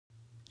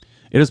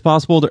It is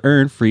possible to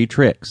earn free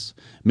tricks,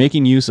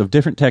 making use of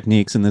different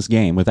techniques in this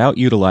game without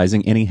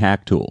utilizing any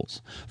hack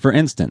tools. For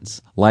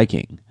instance,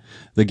 liking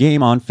the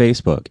game on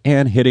Facebook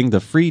and hitting the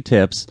free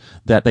tips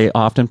that they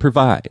often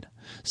provide.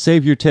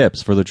 Save your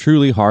tips for the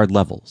truly hard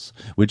levels,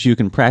 which you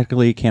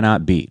practically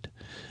cannot beat,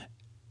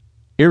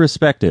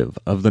 irrespective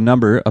of the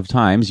number of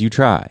times you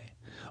try,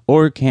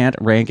 or can't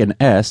rank an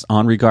S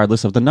on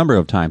regardless of the number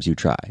of times you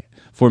try,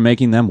 for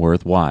making them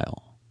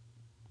worthwhile.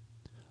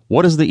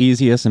 What is the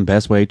easiest and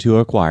best way to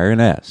acquire an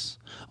S?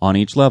 On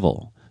each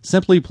level,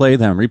 simply play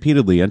them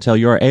repeatedly until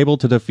you are able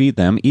to defeat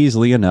them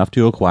easily enough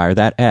to acquire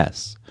that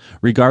S.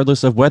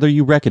 Regardless of whether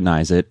you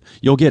recognize it,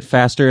 you'll get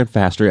faster and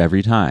faster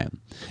every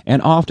time,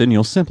 and often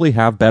you'll simply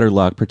have better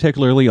luck,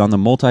 particularly on the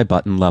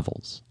multi-button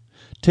levels.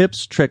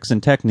 Tips, tricks,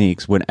 and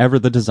techniques whenever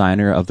the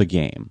designer of the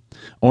game,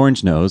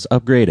 Orange Nose,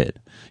 upgraded.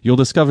 You'll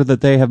discover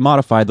that they have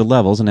modified the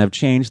levels and have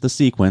changed the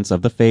sequence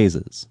of the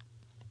phases.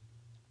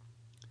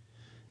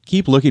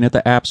 Keep looking at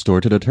the App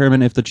Store to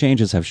determine if the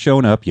changes have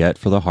shown up yet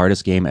for the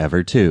hardest game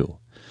ever too.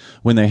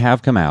 When they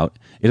have come out,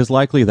 it is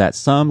likely that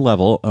some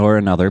level or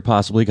another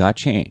possibly got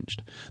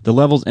changed. The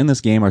levels in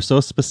this game are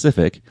so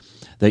specific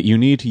that you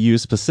need to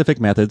use specific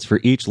methods for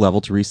each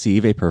level to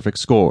receive a perfect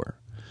score.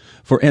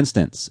 For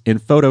instance, in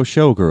Photo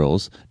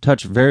Showgirls,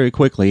 touch very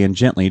quickly and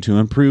gently to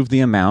improve the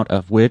amount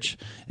of which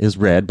is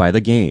read by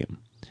the game.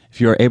 If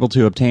you are able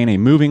to obtain a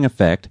moving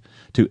effect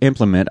to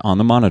implement on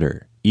the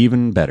monitor,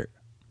 even better.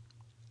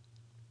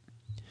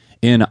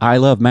 In I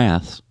Love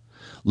Maths,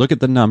 look at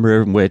the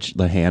number in which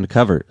the hand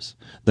covers.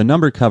 The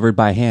number covered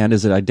by hand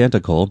is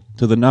identical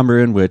to the number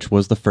in which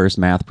was the first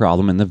math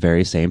problem in the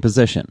very same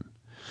position.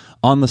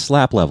 On the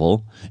slap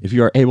level, if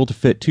you are able to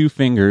fit 2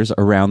 fingers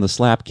around the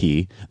slap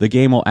key, the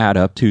game will add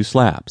up 2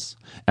 slaps,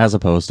 as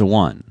opposed to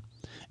 1.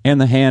 And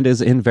the hand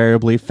is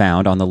invariably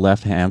found on the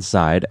left-hand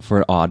side for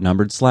an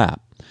odd-numbered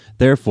slap.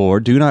 Therefore,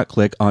 do not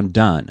click on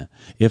Done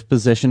if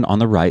positioned on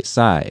the right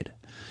side.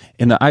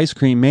 In the Ice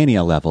Cream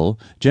Mania level,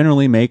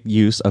 generally make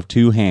use of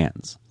 2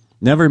 hands.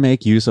 Never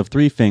make use of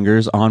 3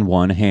 fingers on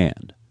 1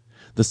 hand.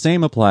 The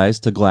same applies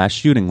to Glass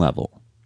Shooting level.